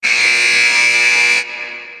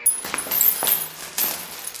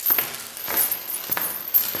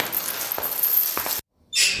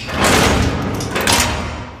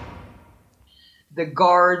The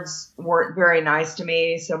guards weren't very nice to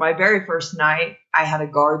me. So my very first night, I had a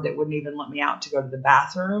guard that wouldn't even let me out to go to the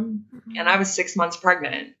bathroom. Mm-hmm. And I was 6 months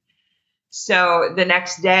pregnant. So the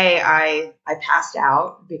next day I passed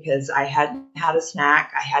out because I hadn't had a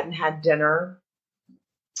snack. I hadn't had dinner.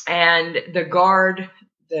 And the guard,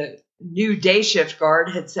 the new day shift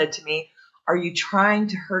guard, had said to me, "Are you trying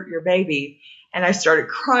to hurt your baby?" And I started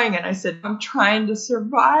crying and I said, "I'm trying to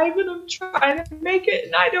survive and I'm trying to make it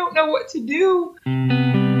and I don't know what to do."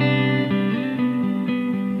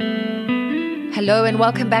 Hello and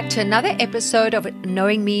welcome back to another episode of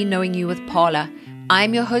Knowing Me, Knowing You with Paula.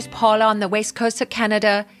 I'm your host, Paula, on the west coast of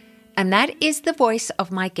Canada, and that is the voice of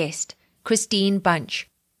my guest, Kristine Bunch.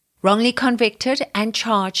 Wrongly convicted and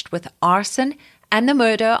charged with arson and the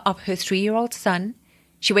murder of her 3-year-old son,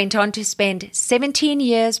 she went on to spend 17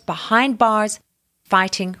 years behind bars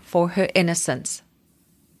fighting for her innocence.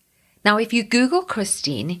 Now, if you Google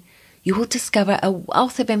Kristine, you will discover a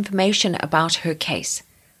wealth of information about her case.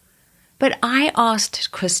 But I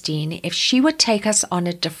asked Kristine if she would take us on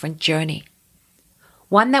a different journey,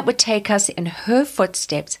 one that would take us in her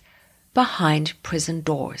footsteps behind prison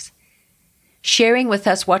doors, sharing with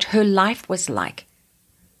us what her life was like.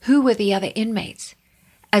 Who were the other inmates?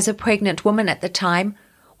 As a pregnant woman at the time,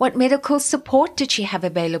 what medical support did she have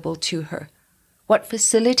available to her? What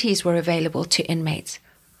facilities were available to inmates?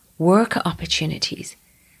 Work opportunities?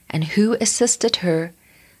 And who assisted her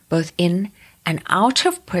both in and out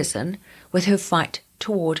of prison with her fight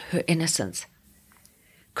toward her innocence?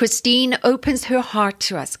 Kristine opens her heart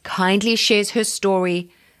to us, kindly shares her story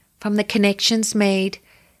from the connections made,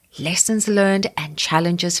 lessons learned, and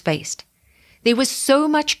challenges faced. There was so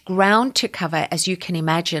much ground to cover, as you can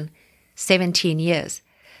imagine, 17 years,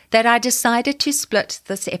 that I decided to split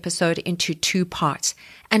this episode into 2 parts,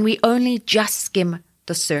 and we only just skim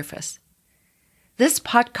the surface. This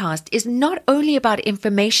podcast is not only about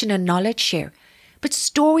information and knowledge share, but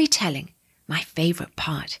storytelling, my favorite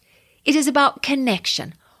part. It is about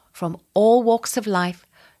connection from all walks of life,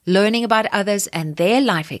 learning about others and their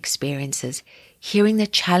life experiences, hearing the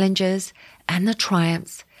challenges and the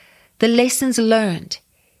triumphs, the lessons learned,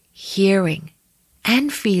 hearing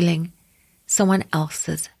and feeling someone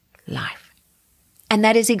else's life. And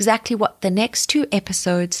that is exactly what the next 2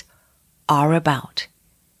 episodes are about.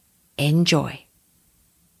 Enjoy.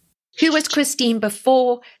 Who was Kristine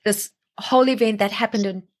before this whole event that happened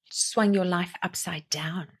and swung your life upside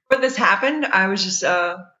down? When this happened, I was just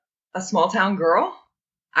a small town girl.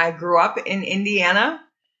 I grew up in Indiana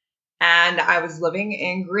and I was living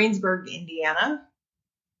in Greensburg, Indiana.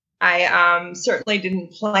 I certainly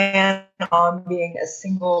didn't plan on being a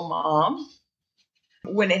single mom.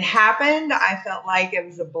 When it happened, I felt like it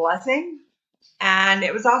was a blessing. And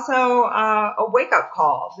it was also a wake-up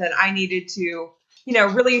call that I needed to,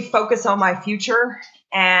 really focus on my future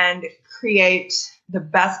and create the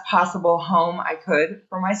best possible home I could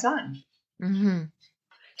for my son. Mm-hmm.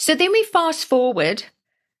 So then we fast forward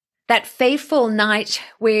that fateful night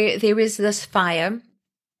where there is this fire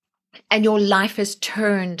and your life is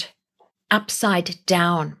turned upside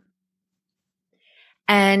down.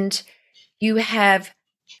 And you have,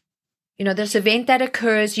 this event that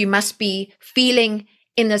occurs. You must be feeling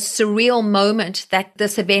in a surreal moment that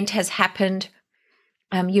this event has happened.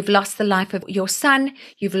 You've lost the life of your son.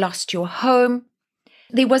 You've lost your home.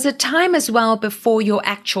 There was a time as well before your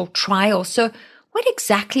actual trial. So what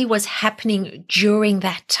exactly was happening during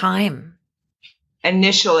that time?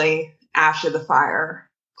 Initially, after the fire,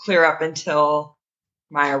 clear up until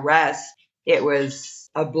my arrest, it was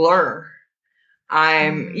a blur.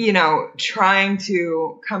 I'm, trying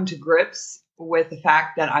to come to grips with the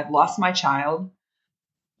fact that I've lost my child.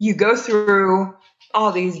 You go through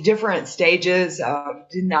all these different stages of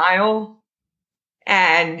denial,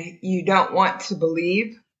 and you don't want to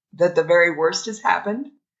believe that the very worst has happened.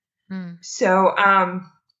 So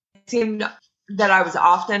it seemed that I was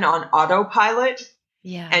often on autopilot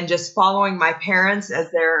and just following my parents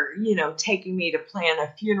as they're, taking me to plan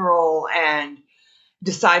a funeral and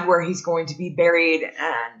decide where he's going to be buried.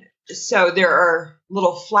 And so there are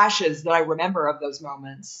little flashes that I remember of those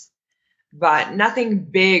moments, but nothing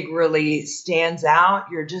big really stands out.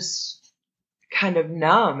 You're just kind of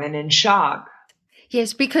numb and in shock.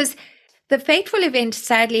 Yes, because the fateful event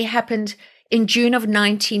sadly happened in June of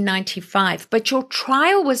 1995, but your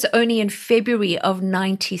trial was only in February of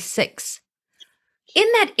 96. In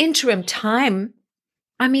that interim time,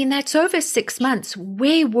 that's over 6 months.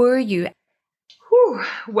 Where were you?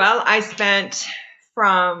 Well, I spent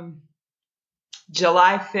from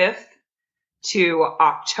July 5th to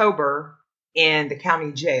October in the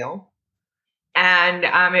county jail. And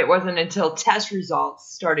it wasn't until test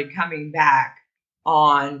results started coming back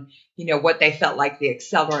on, what they felt like the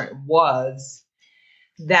accelerant was,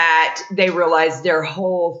 that they realized their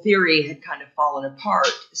whole theory had kind of fallen apart.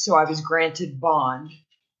 So I was granted bond.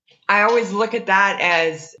 I always look at that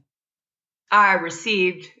as I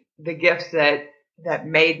received the gift that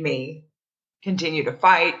made me continue to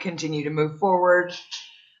fight, continue to move forward.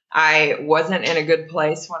 I wasn't in a good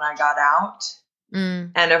place when I got out.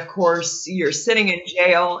 And of course, you're sitting in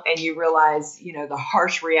jail and you realize, the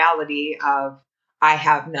harsh reality of I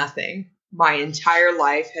have nothing. My entire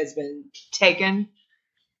life has been taken.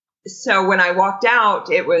 So when I walked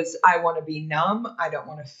out, it was, I want to be numb. I don't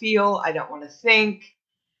want to feel. I don't want to think.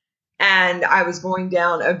 And I was going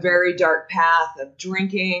down a very dark path of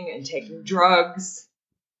drinking and taking drugs.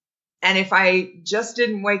 And if I just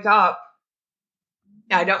didn't wake up,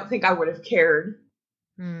 I don't think I would have cared.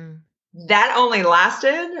 That only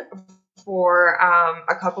lasted for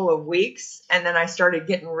a couple of weeks. And then I started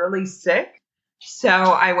getting really sick. So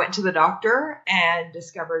I went to the doctor and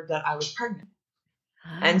discovered that I was pregnant.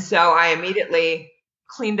 And so I immediately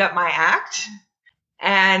cleaned up my act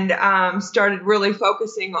and started really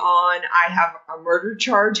focusing on, I have a murder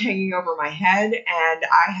charge hanging over my head and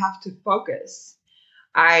I have to focus.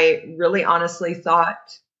 I really honestly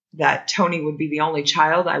thought that Tony would be the only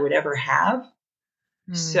child I would ever have.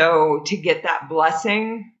 So to get that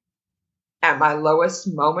blessing at my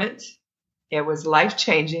lowest moment, it was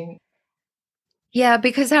life-changing. Yeah,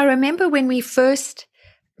 because I remember when we first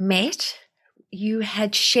met, you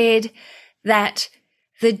had shared that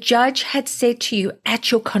the judge had said to you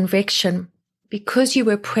at your conviction, because you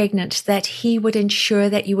were pregnant, that he would ensure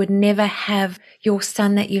that you would never have your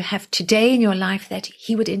son that you have today in your life, that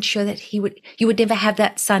he would ensure that you would never have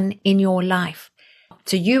that son in your life.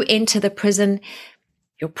 So you enter the prison,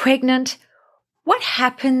 you're pregnant. What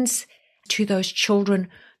happens to those children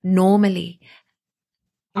normally?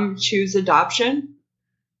 Choose adoption.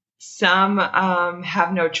 Some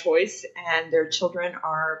have no choice and their children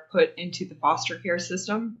are put into the foster care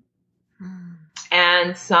system.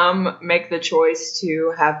 And some make the choice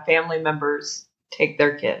to have family members take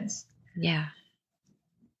their kids. Yeah.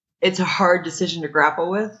 It's a hard decision to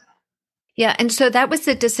grapple with. Yeah. And so that was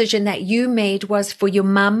the decision that you made, was for your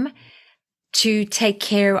mum to take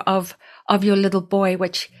care of your little boy,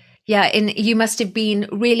 which, yeah, and you must have been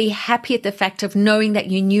really happy at the fact of knowing that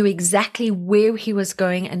you knew exactly where he was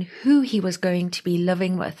going and who he was going to be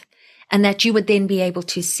living with, and that you would then be able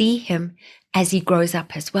to see him as he grows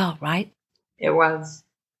up as well, right? It was.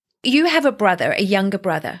 You have a brother, a younger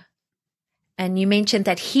brother, and you mentioned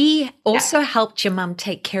that he also helped your mum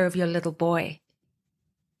take care of your little boy.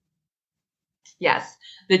 Yes.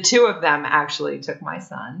 The two of them actually took my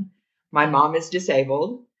son. My mom is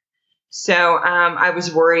disabled. So I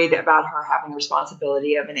was worried about her having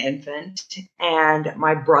responsibility of an infant. And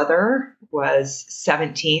my brother was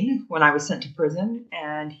 17 when I was sent to prison,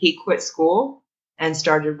 and he quit school and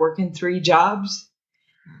started working 3 jobs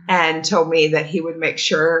and told me that he would make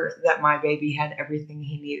sure that my baby had everything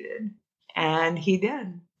he needed. And he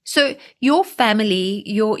did. So your family,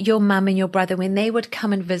 your mum and your brother, when they would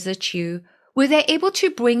come and visit you, were they able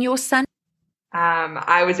to bring your son?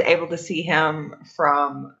 I was able to see him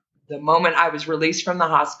from the moment I was released from the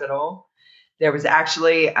hospital. There was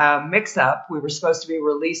actually a mix-up. We were supposed to be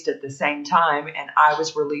released at the same time, and I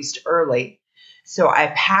was released early. So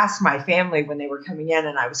I passed my family when they were coming in,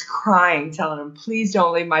 and I was crying, telling them, please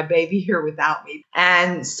don't leave my baby here without me.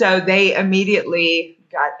 And so they immediately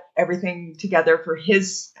got everything together for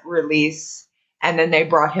his release, and then they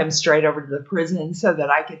brought him straight over to the prison so that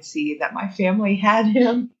I could see that my family had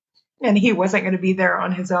him and he wasn't going to be there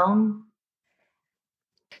on his own.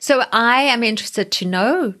 So I am interested to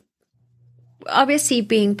know, obviously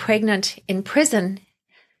being pregnant in prison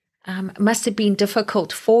must have been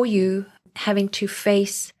difficult for you, having to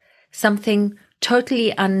face something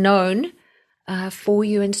totally unknown for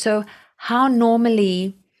you. And so how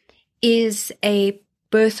normally is a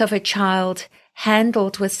birth of a child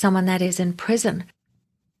handled with someone that is in prison?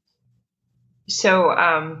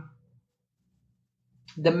 So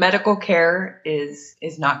the medical care is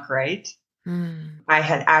not great. I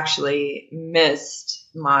had actually missed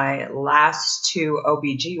my last 2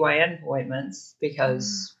 OBGYN appointments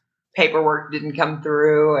because paperwork didn't come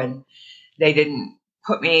through and they didn't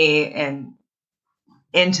put me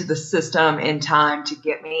into the system in time to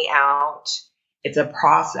get me out. It's a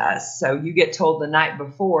process. So you get told the night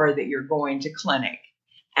before that you're going to clinic.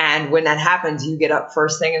 And when that happens, you get up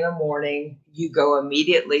first thing in the morning, you go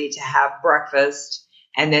immediately to have breakfast,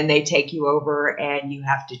 and then they take you over and you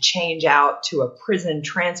have to change out to a prison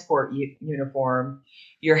transport uniform.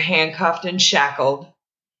 You're handcuffed and shackled,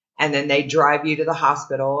 and then they drive you to the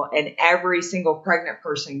hospital, and every single pregnant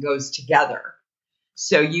person goes together.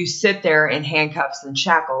 So you sit there in handcuffs and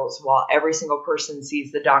shackles while every single person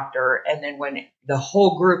sees the doctor. And then when the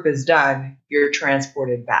whole group is done, you're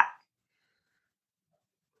transported back.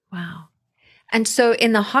 Wow. And so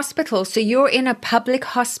in the hospital, so you're in a public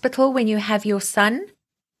hospital when you have your son?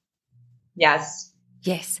 Yes.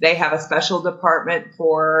 Yes. They have a special department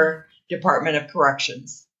for Department of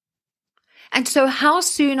Corrections. And so how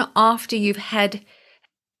soon after you've had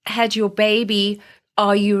your baby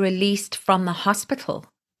are you released from the hospital?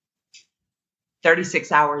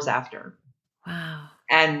 36 hours after. Wow.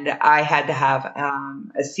 And I had to have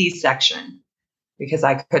a C-section because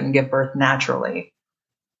I couldn't give birth naturally.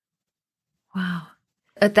 Wow.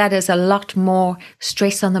 That is a lot more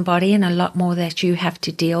stress on the body and a lot more that you have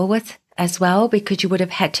to deal with as well, because you would have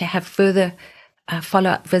had to have further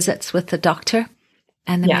follow-up visits with the doctor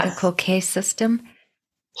and the medical care system.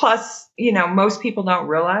 Plus, most people don't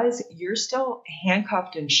realize you're still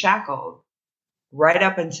handcuffed and shackled right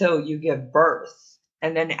up until you give birth.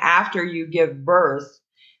 And then after you give birth,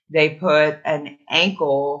 they put an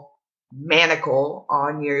ankle manacle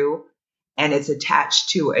on you, and it's attached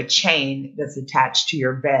to a chain that's attached to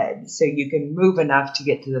your bed. So you can move enough to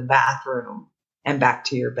get to the bathroom and back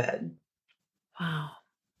to your bed. Wow.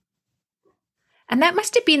 And that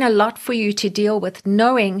must have been a lot for you to deal with,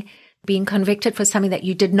 knowing being convicted for something that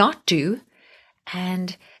you did not do.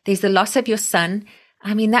 And there's the loss of your son.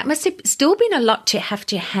 I mean, that must have still been a lot to have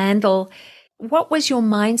to handle. What was your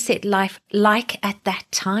mindset like at that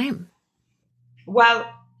time?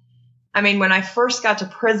 Well, I mean, when I first got to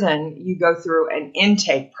prison, you go through an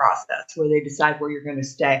intake process where they decide where you're going to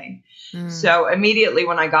stay. So immediately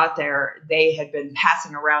when I got there, they had been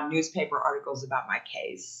passing around newspaper articles about my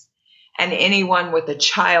case. And anyone with a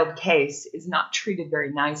child case is not treated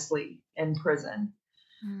very nicely in prison.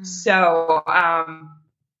 So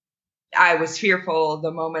I was fearful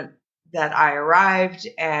the moment that I arrived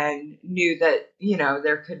and knew that,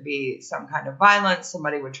 there could be some kind of violence.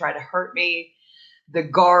 Somebody would try to hurt me. The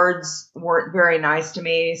guards weren't very nice to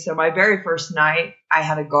me. So my very first night, I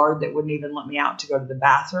had a guard that wouldn't even let me out to go to the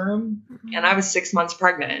bathroom. And I was 6 months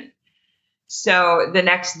pregnant. So the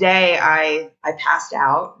next day I passed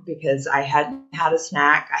out because I hadn't had a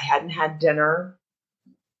snack. I hadn't had dinner.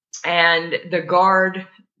 And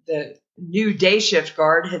the new day shift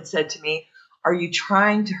guard had said to me, "Are you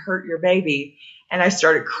trying to hurt your baby?" And I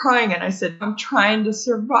started crying and I said, "I'm trying to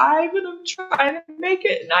survive and I'm trying to make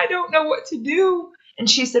it and I don't know what to do." And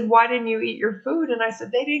she said, "Why didn't you eat your food?" And I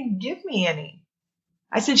said, "They didn't give me any."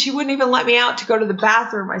 I said, "She wouldn't even let me out to go to the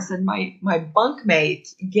bathroom." I said, my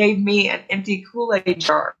bunkmate gave me an empty Kool-Aid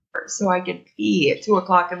jar so I could pee at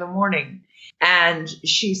 2:00 in the morning. And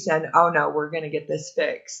she said, "Oh no, we're going to get this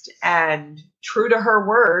fixed." And true to her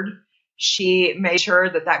word, she made sure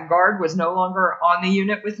that guard was no longer on the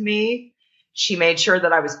unit with me. She made sure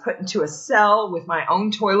that I was put into a cell with my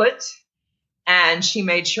own toilet. And she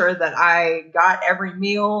made sure that I got every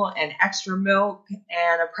meal and extra milk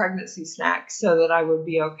and a pregnancy snack so that I would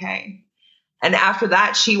be okay. And after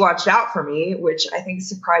that, she watched out for me, which I think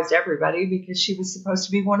surprised everybody because she was supposed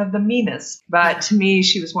to be one of the meanest. But to me,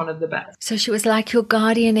 she was one of the best. So she was like your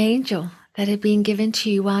guardian angel that had been given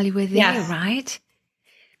to you while you were there, right?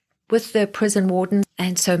 With the prison warden,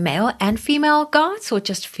 and so male and female guards, or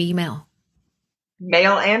just female?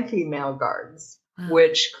 Male and female guards.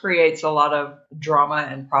 Which creates a lot of drama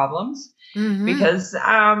and problems because,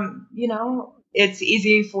 it's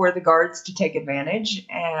easy for the guards to take advantage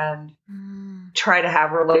and try to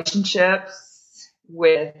have relationships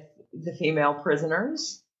with the female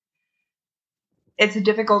prisoners. It's a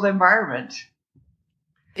difficult environment.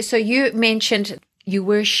 So you mentioned you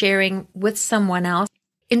were sharing with someone else.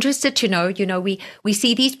 Interested to know, we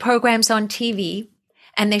see these programs on TV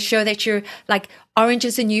and they show that you're like Orange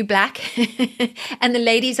is the New Black and the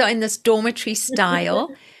ladies are in this dormitory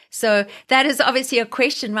style. So that is obviously a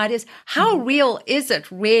question, right? Is how real is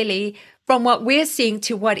it really from what we're seeing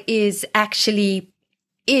to what is actually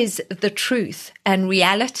is the truth and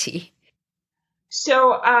reality?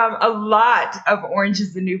 So a lot of Orange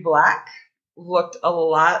is the New Black looked a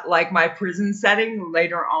lot like my prison setting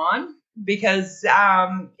later on because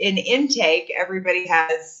in intake, everybody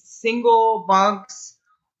has single bunks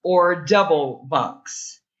or double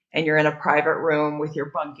bunks, and you're in a private room with your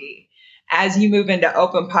bunkie. As you move into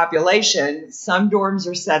open population, some dorms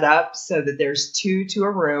are set up so that there's 2 to a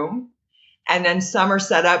room, and then some are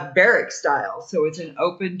set up barrack style. So it's an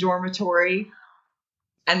open dormitory,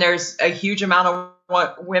 and there's a huge amount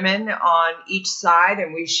of women on each side,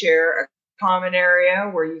 and we share a common area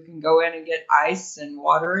where you can go in and get ice and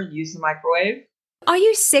water and use the microwave. Are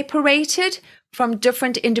you separated from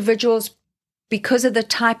different individuals because of the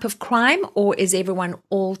type of crime, or is everyone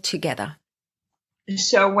all together?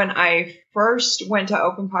 So when I first went to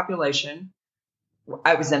open population,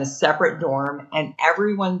 I was in a separate dorm, and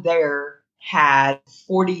everyone there had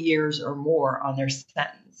 40 years or more on their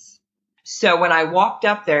sentence. So when I walked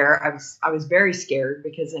up there, I was very scared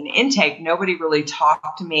because in intake, nobody really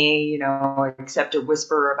talked to me, except to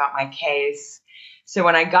whisper about my case. So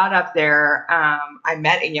when I got up there, I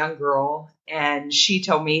met a young girl, and she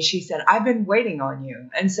told me, she said, "I've been waiting on you."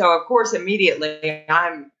 And so, of course, immediately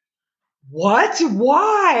what?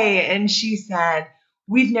 Why? And she said,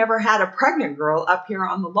 "We've never had a pregnant girl up here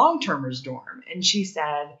on the long-termers dorm." And she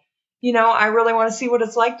said, "I really want to see what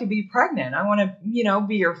it's like to be pregnant. I want to,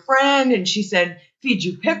 be your friend." And she said, "Feed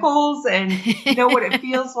you pickles and know what it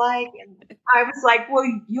feels like." And I was like, "Well,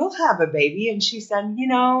 you'll have a baby." And she said,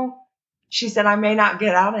 "I may not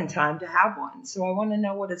get out in time to have one. So I want to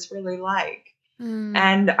know what it's really like."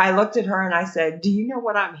 And I looked at her and I said, "Do you know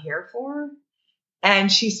what I'm here for?"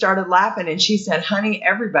 And she started laughing and she said, "Honey,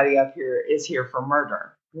 everybody up here is here for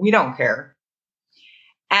murder. We don't care."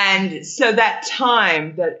 And so that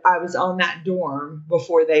time that I was on that dorm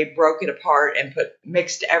before they broke it apart and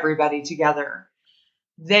mixed everybody together,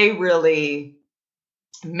 they really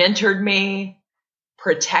mentored me,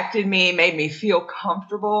 protected me, made me feel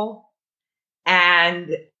comfortable,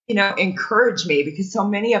 and, encouraged me because so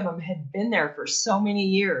many of them had been there for so many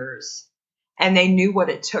years and they knew what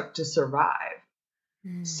it took to survive.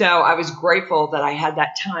 So I was grateful that I had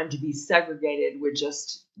that time to be segregated with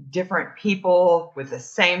just different people with the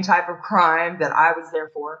same type of crime that I was there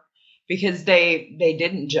for, because they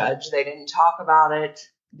didn't judge. They didn't talk about it.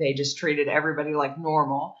 They just treated everybody like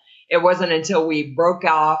normal. It wasn't until we broke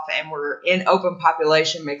off and were in open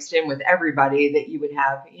population mixed in with everybody that you would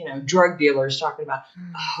have, drug dealers talking about,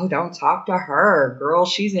 "Oh, don't talk to her, girl.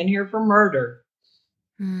 She's in here for murder."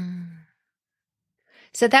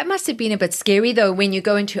 So that must have been a bit scary, though, when you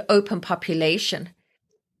go into open population.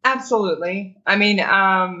 Absolutely. I mean,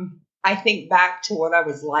 I think back to what I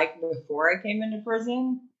was like before I came into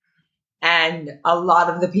prison. And a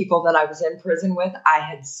lot of the people that I was in prison with, I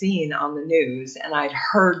had seen on the news and I'd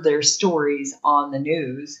heard their stories on the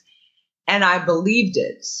news and I believed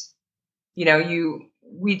it.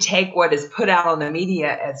 We take what is put out on the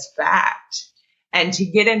media as fact, and to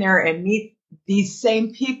get in there and meet these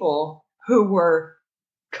same people who were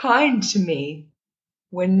kind to me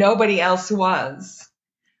when nobody else was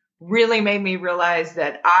really made me realize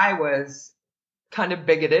that I was kind of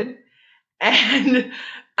bigoted and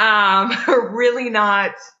really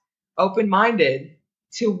not open-minded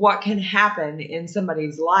to what can happen in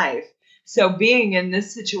somebody's life. So being in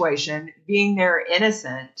this situation, being there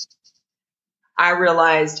innocent, I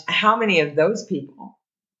realized how many of those people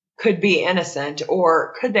could be innocent,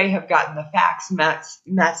 or could they have gotten the facts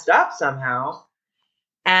messed up somehow?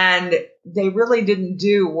 And they really didn't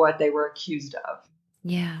do what they were accused of.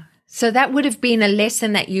 Yeah. So that would have been a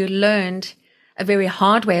lesson that you learned, a very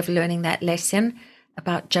hard way of learning that lesson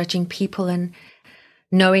about judging people and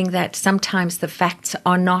knowing that sometimes the facts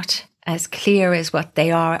are not as clear as what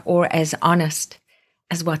they are or as honest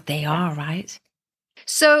as what they are, right?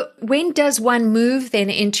 So when does one move then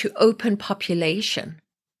into open population?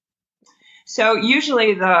 So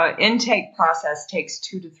usually the intake process takes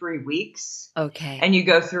 2 to 3 weeks. Okay. And you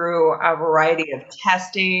go through a variety of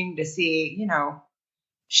testing to see,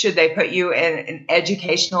 should they put you in an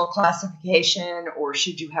educational classification or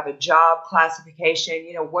should you have a job classification?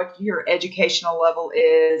 What your educational level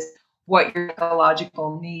is, what your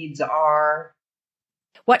psychological needs are.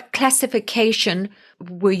 What classification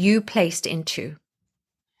were you placed into?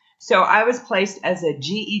 So I was placed as a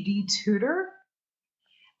GED tutor.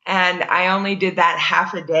 And I only did that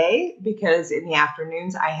half a day because in the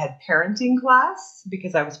afternoons I had parenting class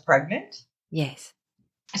because I was pregnant. Yes.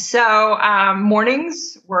 So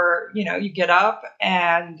mornings were, you get up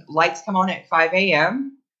and lights come on at 5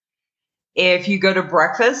 a.m. If you go to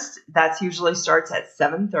breakfast, that usually starts at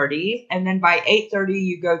 7:30. And then by 8:30,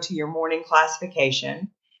 you go to your morning classification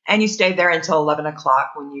and you stay there until 11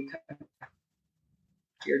 o'clock when you come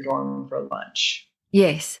to your dorm for lunch.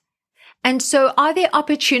 Yes. And so are there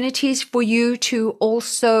opportunities for you to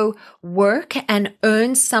also work and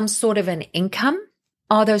earn some sort of an income?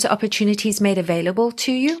 Are those opportunities made available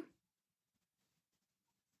to you?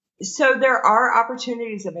 So there are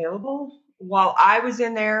opportunities available. While I was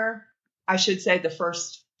in there, I should say the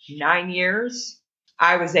first 9 years,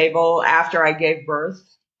 I was able, after I gave birth,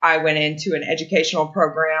 I went into an educational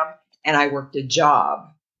program and I worked a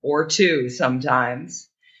job or two sometimes,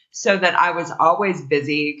 so that I was always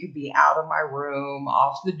busy, could be out of my room,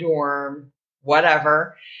 off the dorm,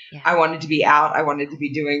 whatever. Yeah. I wanted to be out. I wanted to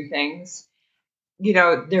be doing things.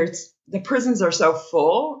 The prisons are so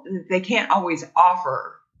full that they can't always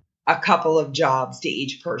offer a couple of jobs to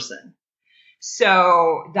each person.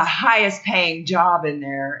 So the highest paying job in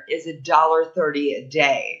there is $1.30 a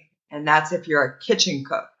day. And that's if you're a kitchen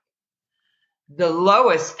cook. The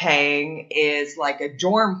lowest paying is like a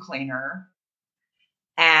dorm cleaner,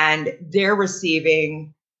 and they're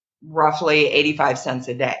receiving roughly 85 cents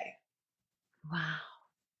a day. Wow.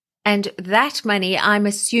 And that money, I'm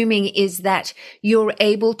assuming, is that you're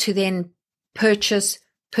able to then purchase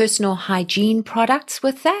personal hygiene products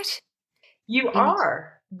with that? You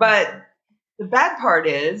are. But the bad part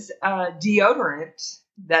is deodorant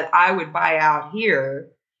that I would buy out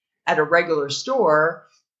here at a regular store,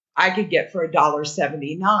 I could get for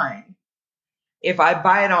 $1.79. If I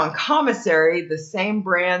buy it on commissary, the same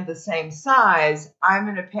brand, the same size, I'm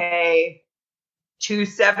going to pay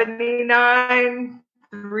 $2.79,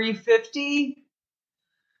 $3.50.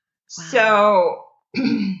 Wow. So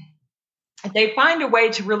they find a way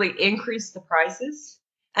to really increase the prices.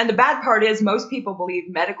 And the bad part is most people believe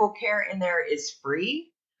medical care in there is free.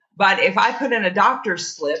 But if I put in a doctor's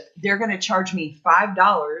slip, they're going to charge me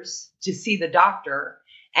 $5 to see the doctor.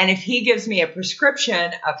 And if he gives me a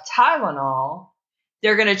prescription of Tylenol,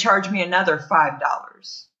 they're going to charge me another $5.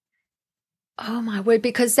 Oh my word,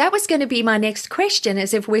 because that was going to be my next question,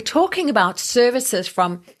 is if we're talking about services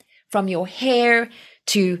from your hair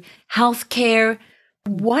to healthcare,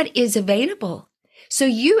 what is available? So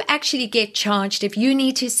you actually get charged if you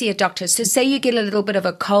need to see a doctor. So say you get a little bit of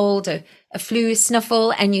a cold, a flu,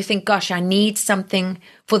 sniffle, and you think, gosh, I need something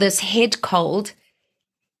for this head cold.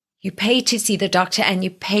 You pay to see the doctor and you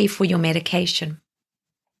pay for your medication.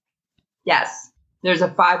 Yes. There's a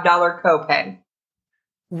 $5 copay.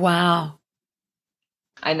 Wow.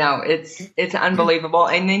 I know. It's unbelievable.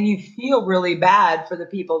 And then you feel really bad for the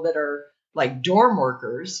people that are like dorm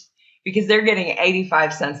workers because they're getting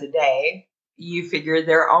 85 cents a day. You figure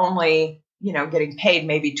they're only, getting paid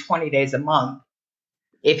maybe 20 days a month.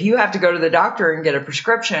 If you have to go to the doctor and get a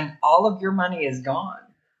prescription, all of your money is gone.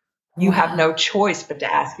 You have no choice but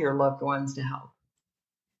to ask your loved ones to help.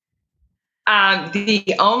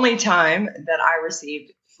 The only time that I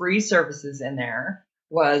received free services in there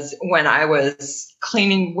was when I was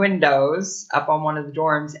cleaning windows up on one of the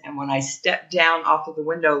dorms. And when I stepped down off of the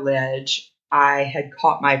window ledge, I had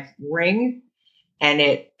caught my ring and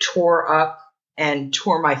it tore up and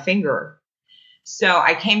tore my finger. So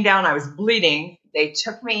I came down, I was bleeding. They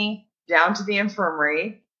took me down to the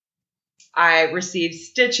infirmary. I received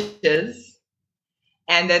stitches,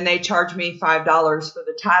 and then they charged me $5 for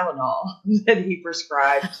the Tylenol that he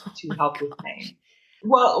prescribed to help with pain.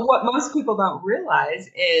 Well, what most people don't realize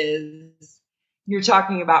is you're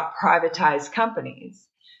talking about privatized companies.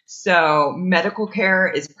 So medical care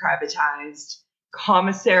is privatized.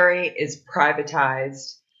 Commissary is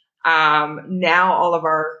privatized. Now all of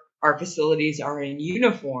our facilities are in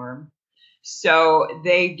uniform. So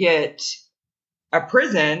they get a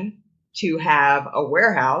prison to have a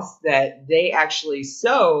warehouse that they actually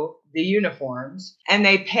sew the uniforms, and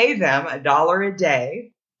they pay them $1 a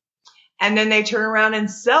day. And then they turn around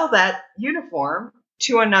and sell that uniform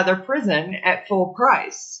to another prison at full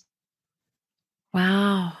price.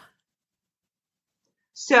 Wow.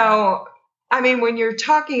 So, when you're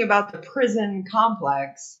talking about the prison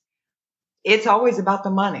complex, it's always about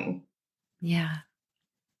the money. Yeah.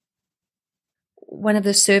 One of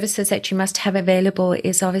the services that you must have available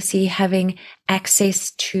is obviously having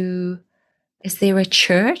access to, is there a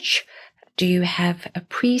church? Do you have a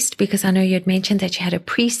priest? Because I know you had mentioned that you had a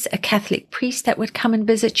Catholic priest that would come and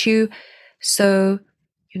visit you. So,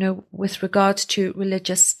 with regards to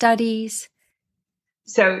religious studies.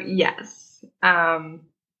 So, yes.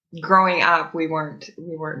 Growing up, we weren't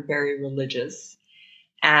very religious.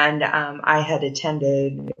 And I had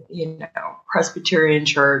attended, Presbyterian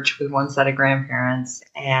church with one set of grandparents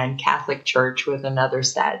and Catholic church with another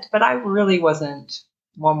set. But I really wasn't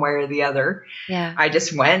one way or the other. Yeah. I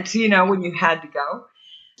just went, when you had to go.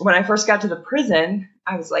 When I first got to the prison,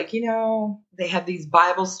 I was like, they have these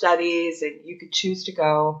Bible studies and you could choose to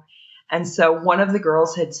go. And so one of the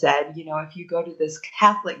girls had said, if you go to this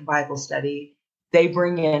Catholic Bible study, they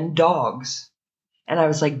bring in dogs. And I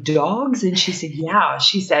was like, dogs? And she said, yeah.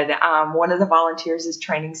 She said, one of the volunteers is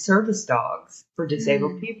training service dogs for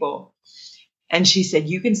disabled people. And she said,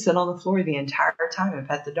 you can sit on the floor the entire time and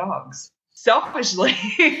pet the dogs. Selfishly,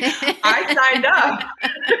 I signed up.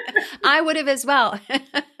 I would have as well.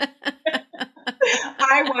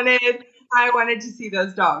 I wanted to see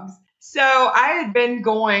those dogs. So I had been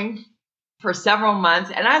going for several months,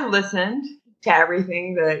 and I listened to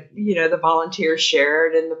everything that, the volunteers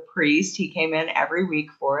shared, and the priest, he came in every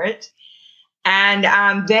week for it.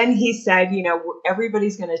 And then he said,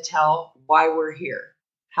 everybody's going to tell why we're here.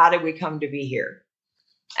 How did we come to be here?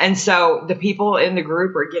 And so the people in the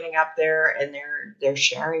group are getting up there and they're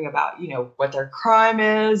sharing about, what their crime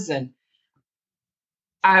is. And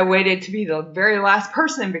I waited to be the very last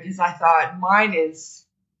person because I thought mine is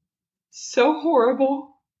so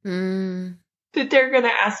horrible that they're going to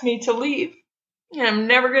ask me to leave. And I'm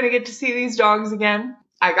never going to get to see these dogs again.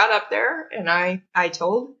 I got up there and I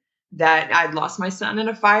told that I'd lost my son in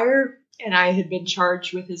a fire and I had been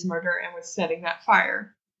charged with his murder and was setting that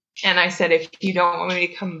fire. And I said, if you don't want me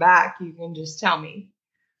to come back, you can just tell me.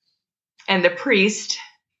 And the priest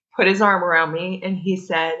put his arm around me and he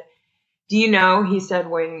said, do you know, he said,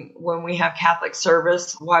 when we have Catholic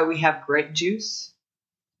service, why we have grape juice?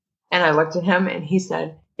 And I looked at him and he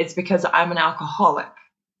said, it's because I'm an alcoholic.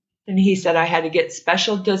 And he said I had to get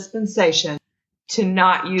special dispensation to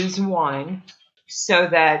not use wine so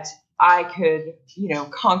that I could,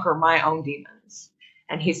 conquer my own demons.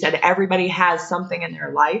 And he said, everybody has something in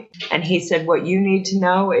their life. And he said, what you need to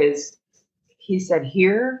know is, he said,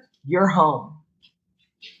 here, you're home.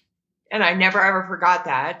 And I never, ever forgot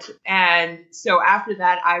that. And so after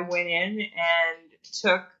that, I went in and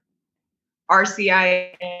took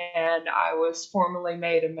RCI and I was formally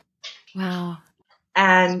made a member. Wow.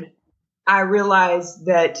 And I realized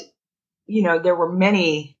that, there were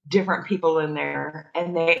many different people in there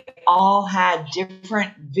and they all had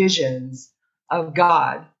different visions of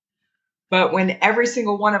God. But when every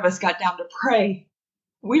single one of us got down to pray,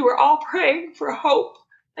 we were all praying for hope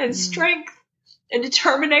and strength and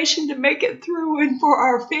determination to make it through and for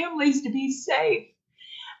our families to be safe.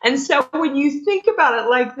 And so when you think about it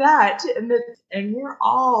like that, and we're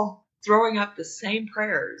all throwing up the same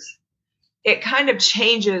prayers, it kind of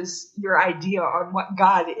changes your idea on what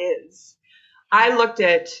God is. I looked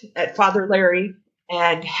at Father Larry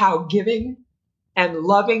and how giving and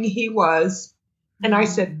loving he was. And I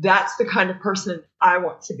said, that's the kind of person I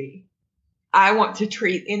want to be. I want to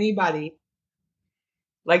treat anybody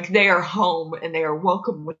like they are home and they are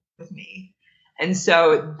welcome with me. And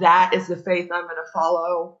so that is the faith I'm going to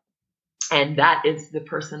follow. And that is the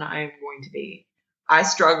person I am going to be. I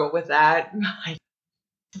struggle with that.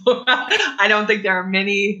 I don't think there are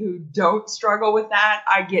many who don't struggle with that.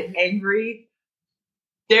 I get angry.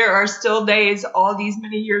 There are still days, all these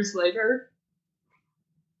many years later,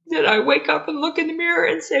 that I wake up and look in the mirror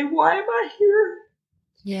and say, why am I here?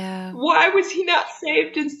 Yeah. Why was he not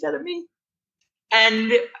saved instead of me?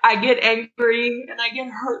 And I get angry and I get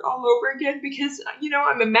hurt all over again because,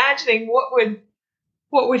 I'm imagining what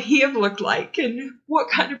would he have looked like and what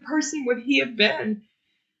kind of person would he have been?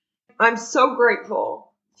 I'm so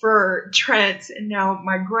grateful for Trent and now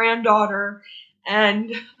my granddaughter,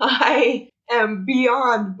 and I am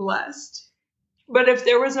beyond blessed. But if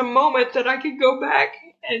there was a moment that I could go back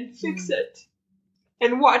and fix it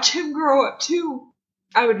and watch him grow up too,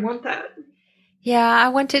 I would want that. Yeah, I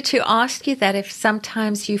wanted to ask you that if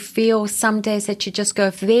sometimes you feel some days that you just go,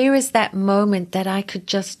 if there is that moment that I could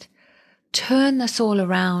just turn this all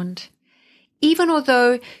around. Even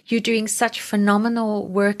although you're doing such phenomenal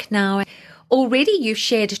work now, already you've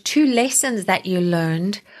shared 2 lessons that you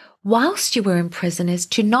learned whilst you were in prison is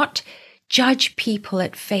to not judge people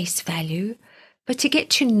at face value, but to get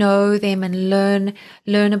to know them and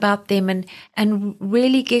learn about them and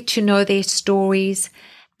really get to know their stories.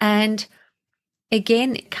 And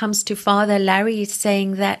again, it comes to Father Larry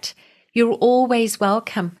saying that you're always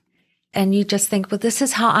welcome. And you just think, well, this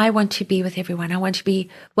is how I want to be with everyone. I want to be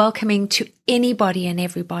welcoming to anybody and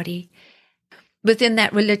everybody within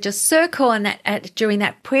that religious circle and that during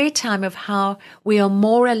that prayer time of how we are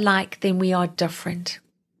more alike than we are different,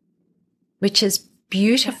 which is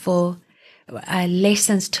beautiful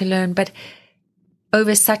lessons to learn, but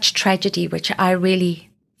over such tragedy, which I really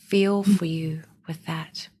feel for you with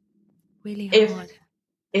that. Really hard.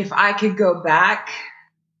 If I could go back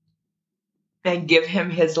and give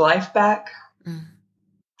him his life back,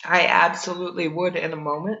 I absolutely would in a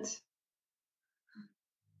moment.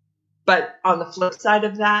 But on the flip side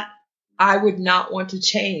of that, I would not want to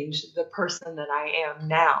change the person that I am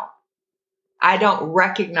now. I don't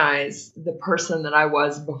recognize the person that I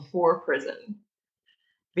was before prison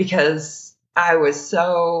because I was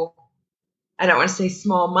so, I don't want to say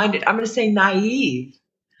small-minded, I'm going to say naive.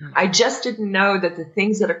 I just didn't know that the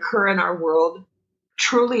things that occur in our world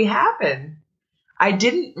truly happen. I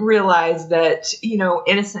didn't realize that,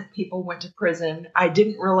 innocent people went to prison. I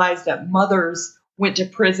didn't realize that mothers went to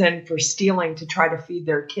prison for stealing to try to feed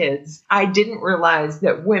their kids. I didn't realize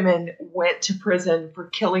that women went to prison for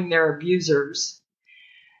killing their abusers.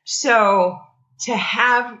 So to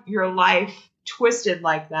have your life twisted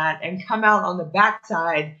like that and come out on the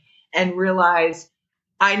backside and realize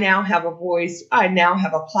I now have a voice, I now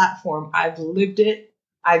have a platform, I've lived it,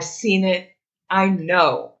 I've seen it, I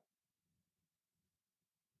know.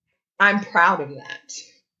 I'm proud of that.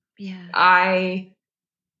 Yeah. I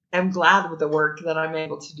am glad with the work that I'm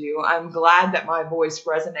able to do. I'm glad that my voice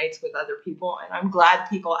resonates with other people. And I'm glad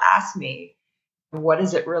people ask me, what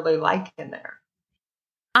is it really like in there?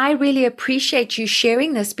 I really appreciate you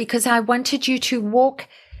sharing this because I wanted you to walk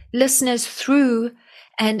listeners through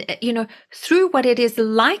and, through what it is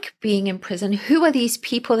like being in prison. Who are these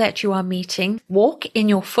people that you are meeting? Walk in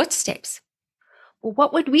your footsteps. Well,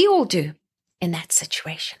 what would we all do in that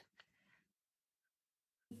situation?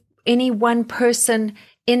 Any one person,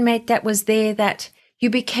 inmate that was there that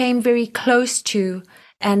you became very close to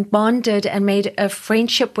and bonded and made a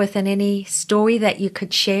friendship with, and any story that you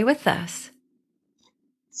could share with us?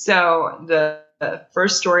 So the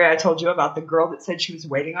first story I told you about the girl that said she was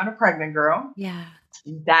waiting on a pregnant girl. Yeah.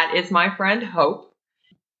 That is my friend Hope.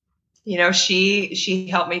 She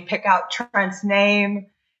helped me pick out Trent's name,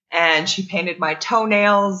 and she painted my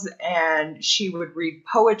toenails, and she would read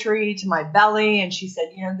poetry to my belly. And she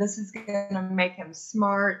said, this is going to make him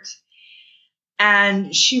smart.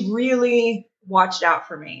 And she really watched out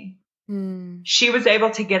for me. She was able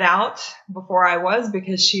to get out before I was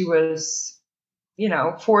because she was,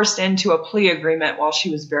 forced into a plea agreement while she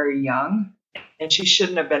was very young, and she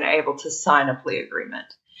shouldn't have been able to sign a plea agreement.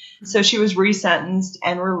 So she was resentenced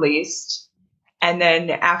and released. And then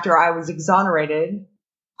after I was exonerated,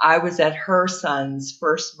 I was at her son's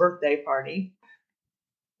first birthday party.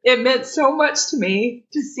 It meant so much to me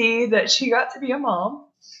to see that she got to be a mom,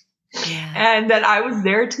 and that I was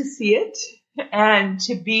there to see it and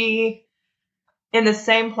to be in the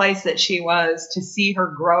same place that she was, to see her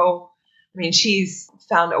grow. I mean, she's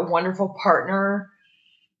found a wonderful partner,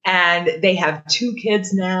 and they have 2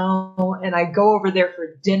 kids now. And I go over there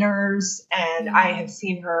for dinners, and I have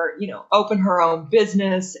seen her, open her own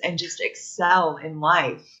business and just excel in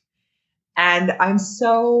life. And I'm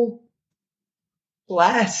so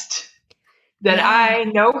blessed that I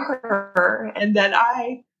know her and that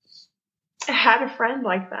I had a friend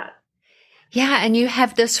like that. Yeah, and you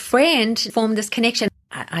have this friend, form this connection.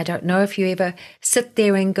 I don't know if you ever sit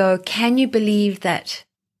there and go, can you believe that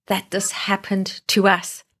this happened to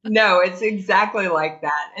us? No, it's exactly like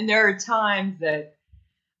that. And there are times that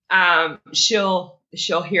she'll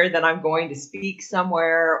hear that I'm going to speak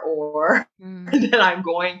somewhere, or that I'm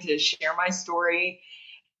going to share my story.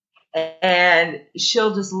 And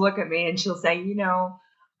she'll just look at me and she'll say,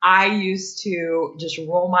 I used to just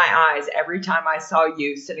roll my eyes every time I saw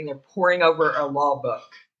you sitting there poring over a law book.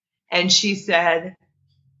 And she said,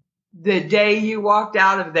 the day you walked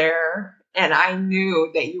out of there and I knew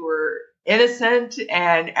that you were innocent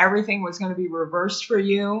and everything was going to be reversed for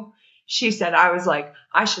you, she said, I was like,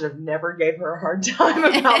 I should have never gave her a hard time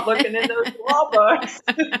about looking in those law books.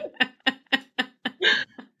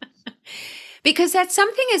 Because that's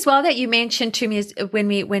something as well that you mentioned to me is when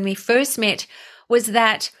we first met, was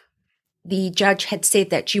that the judge had said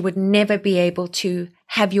that you would never be able to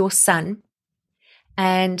have your son,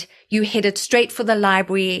 and you headed straight for the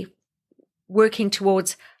library, working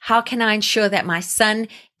towards how can I ensure that my son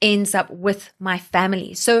ends up with my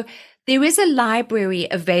family. So there is a library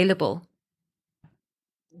available.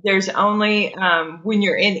 There's only, when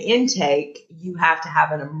you're in intake, you have to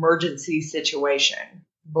have an emergency situation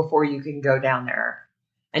before you can go down there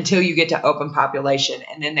until you get to open population.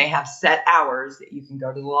 And then they have set hours that you can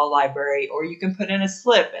go to the law library, or you can put in a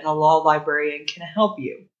slip and a law librarian can help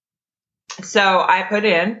you. So I put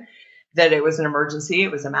in that it was an emergency.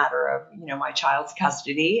 It was a matter of, my child's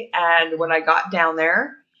custody. And when I got down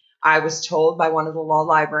there, I was told by one of the law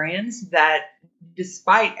librarians that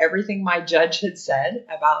despite everything my judge had said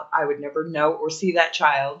about I would never know or see that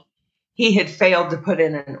child, he had failed to put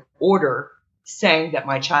in an order saying that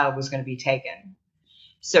my child was going to be taken.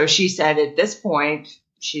 So she said, at this point,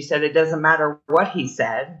 it doesn't matter what he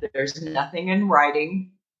said. There's nothing in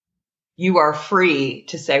writing. You are free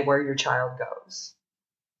to say where your child goes.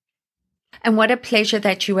 And what a pleasure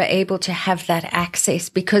that you were able to have that access,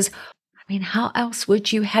 because how else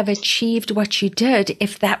would you have achieved what you did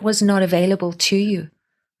if that was not available to you?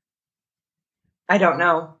 I don't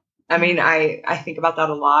know. I think about that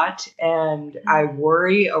a lot, and I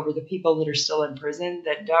worry over the people that are still in prison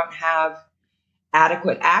that don't have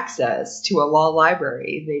adequate access to a law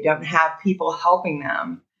library. They don't have people helping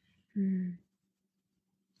them.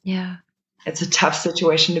 Yeah. it's a tough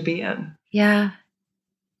situation to be in. Yeah.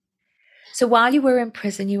 So while you were in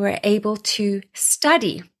prison, you were able to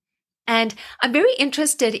study. And I'm very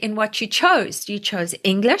interested in what you chose. You chose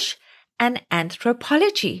English and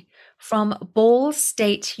anthropology from Ball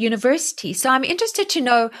State University. So I'm interested to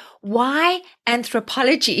know, why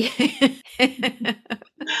anthropology?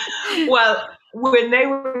 Well, when they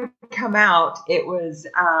would come out, it was,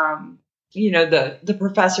 the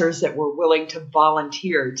professors that were willing to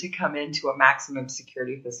volunteer to come into a maximum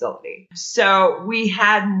security facility. So we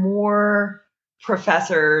had more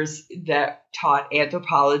professors that taught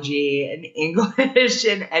anthropology and English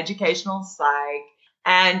and educational psych.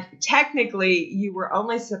 And technically, you were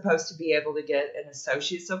only supposed to be able to get an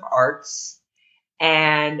Associate's of Arts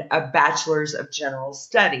and a Bachelor's of General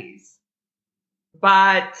Studies.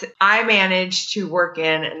 But I managed to work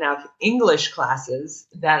in enough English classes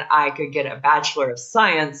that I could get a Bachelor of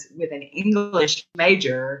Science with an English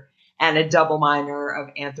major and a double minor of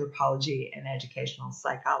anthropology and educational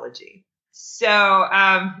psychology. So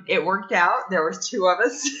it worked out. There was two of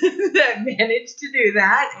us that managed to do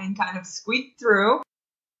that and kind of squeaked through.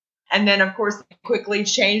 And then, of course, they quickly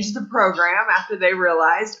changed the program after they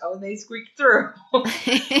realized, they squeaked through.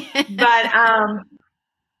 But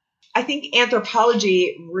I think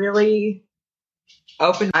anthropology really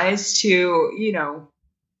opened eyes to,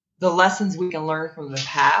 the lessons we can learn from the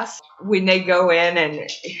past. When they go in and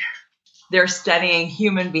they're studying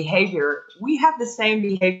human behavior, we have the same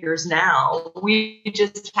behaviors now. We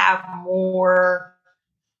just have more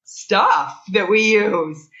stuff that we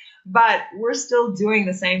use, but we're still doing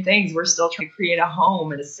the same things. We're still trying to create a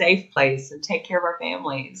home and a safe place and take care of our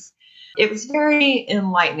families. It was very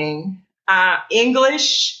enlightening.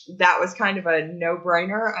 English, that was kind of a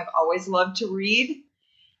no-brainer. I've always loved to read.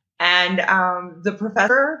 And the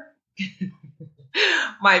professor,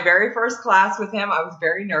 my very first class with him, I was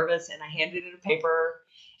very nervous, and I handed in a paper.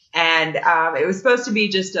 And it was supposed to be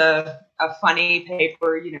just a funny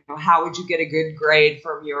paper, how would you get a good grade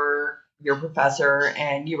from your professor?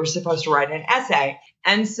 And you were supposed to write an essay.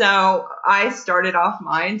 And so I started off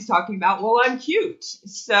mine talking about, well, I'm cute.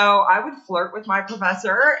 So I would flirt with my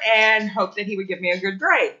professor and hope that he would give me a good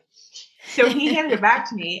grade. So he handed it back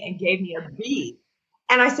to me and gave me a B.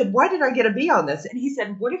 And I said, why did I get a B on this? And he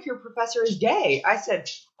said, what if your professor is gay? I said,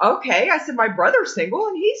 okay. I said, my brother's single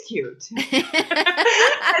and he's cute.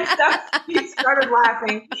 And so he started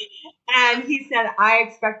laughing. And he said, I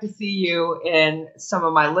expect to see you in some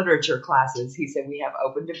of my literature classes. He said, we have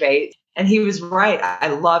open debate. And he was right. I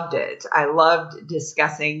loved it. I loved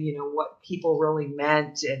discussing, what people really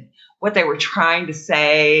meant and what they were trying to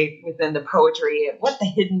say within the poetry and what the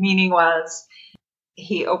hidden meaning was.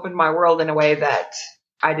 He opened my world in a way that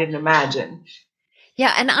I didn't imagine.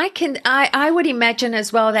 Yeah. And I would imagine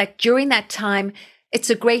as well that during that time, it's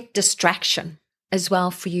a great distraction as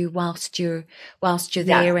well for you whilst you're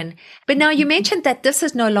there. Yes. But now you mentioned that this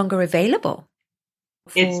is no longer available.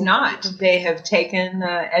 It's not. They have taken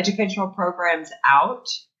the educational programs out.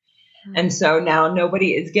 And so now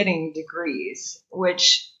nobody is getting degrees,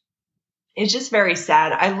 which is just very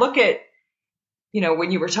sad. I look at,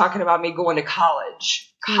 when you were talking about me going to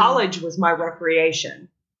college, college was my recreation.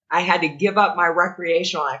 I had to give up my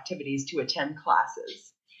recreational activities to attend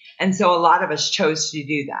classes. And so a lot of us chose to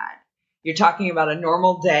do that. You're talking about a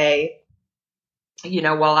normal day,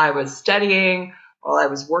 while I was studying, while I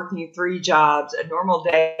was working 3 jobs. A normal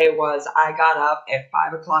day was I got up at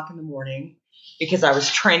 5 o'clock in the morning because I was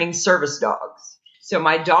training service dogs. So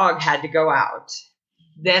my dog had to go out.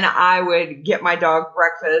 Then I would get my dog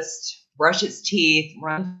breakfast, brush its teeth,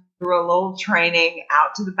 run through a little training,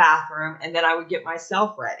 out to the bathroom, and then I would get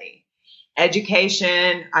myself ready.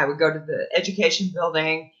 Education, I would go to the education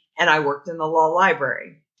building, and I worked in the law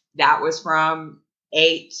library. That was from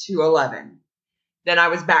 8 to 11. Then I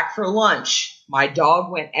was back for lunch. My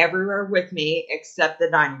dog went everywhere with me except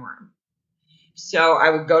the dining room. So I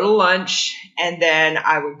would go to lunch, and then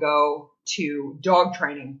I would go to dog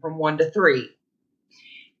training from 1 to 3.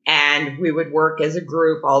 And we would work as a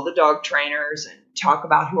group, all the dog trainers, and talk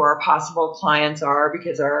about who our possible clients are,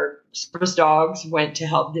 because our service dogs went to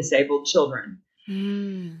help disabled children.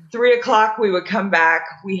 3 o'clock, we would come back.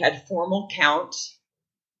 We had formal count.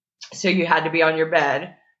 So you had to be on your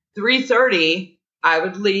bed. 3:30, I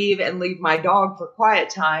would leave my dog for quiet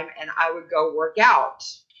time, and I would go work out,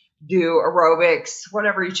 do aerobics,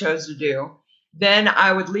 whatever you chose to do. Then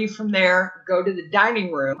I would leave from there, go to the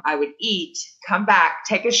dining room. I would eat, come back,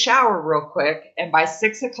 take a shower real quick. And by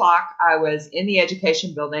 6 o'clock, I was in the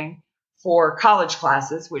education building for college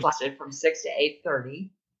classes, which lasted from 6 to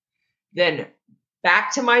 8:30. Then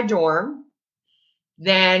back to my dorm.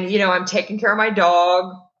 Then, I'm taking care of my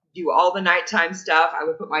dog, do all the nighttime stuff. I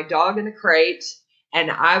would put my dog in the crate,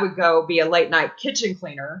 and I would go be a late night kitchen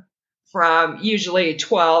cleaner from usually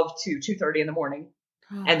 12 to 2:30 in the morning.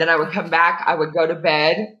 And then I would come back, I would go to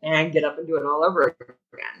bed and get up and do it all over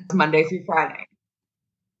again, Monday through Friday.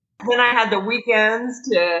 Then I had the weekends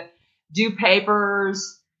to do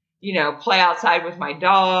papers, play outside with my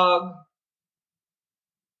dog,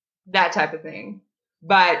 that type of thing.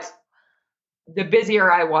 But the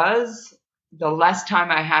busier I was, the less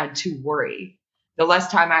time I had to worry, the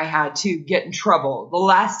less time I had to get in trouble, the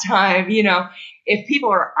less time, if people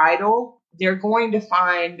are idle, they're going to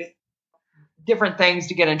find different things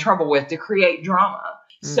to get in trouble with, to create drama.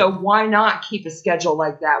 So why not keep a schedule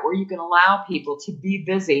like that where you can allow people to be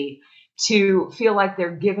busy, to feel like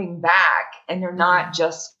they're giving back and they're not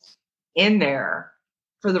just in there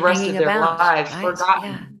for the rest of their lives, right?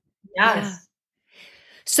 Forgotten. Yeah. Yes. Yeah.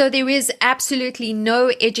 So there is absolutely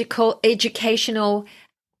no educational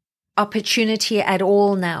opportunity at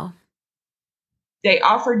all now. They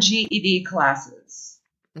offer GED classes.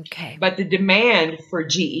 Okay. But the demand for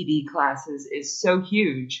GED classes is so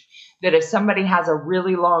huge that if somebody has a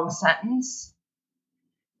really long sentence,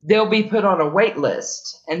 they'll be put on a wait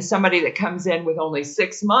list. And somebody that comes in with only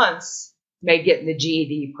 6 months may get in the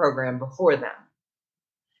GED program before them.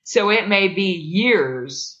 So it may be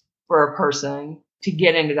years for a person to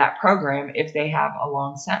get into that program if they have a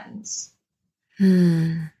long sentence.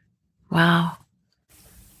 Wow.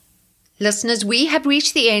 Listeners, we have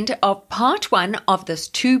reached the end of part 1 of this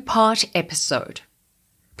 2-part episode.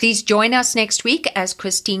 Please join us next week as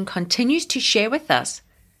Kristine continues to share with us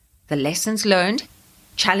the lessons learned,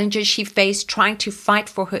 challenges she faced trying to fight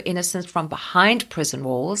for her innocence from behind prison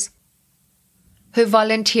walls, her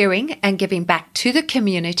volunteering and giving back to the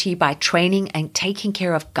community by training and taking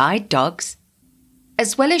care of guide dogs,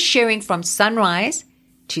 as well as sharing from sunrise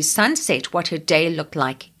to sunset what her day looked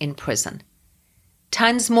like in prison.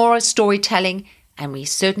 Tons more storytelling, and we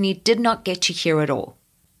certainly did not get to hear it all.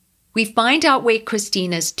 We find out where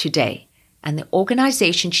Kristine is today and the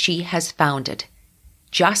organization she has founded,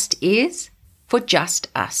 Just Is for Just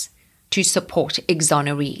Us, to support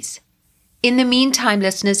exonerees. In the meantime,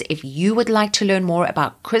 listeners, if you would like to learn more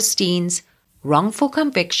about Kristine's wrongful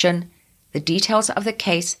conviction, the details of the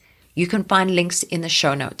case, you can find links in the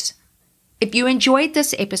show notes. If you enjoyed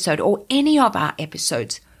this episode or any of our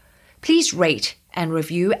episodes, please rate and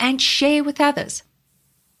review and share with others.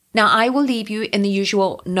 Now, I will leave you in the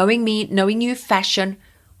usual Knowing Me, Knowing You fashion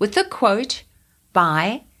with a quote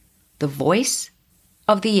by the voice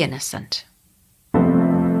of the innocent.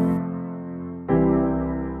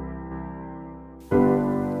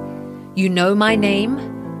 You know my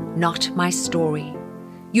name, not my story.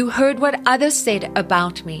 You heard what others said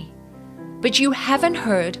about me, but you haven't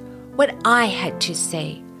heard what I had to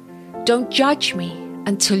say. Don't judge me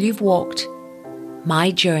until you've walked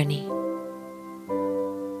my journey.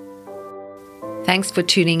 Thanks for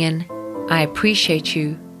tuning in. I appreciate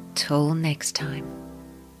you. Till next time.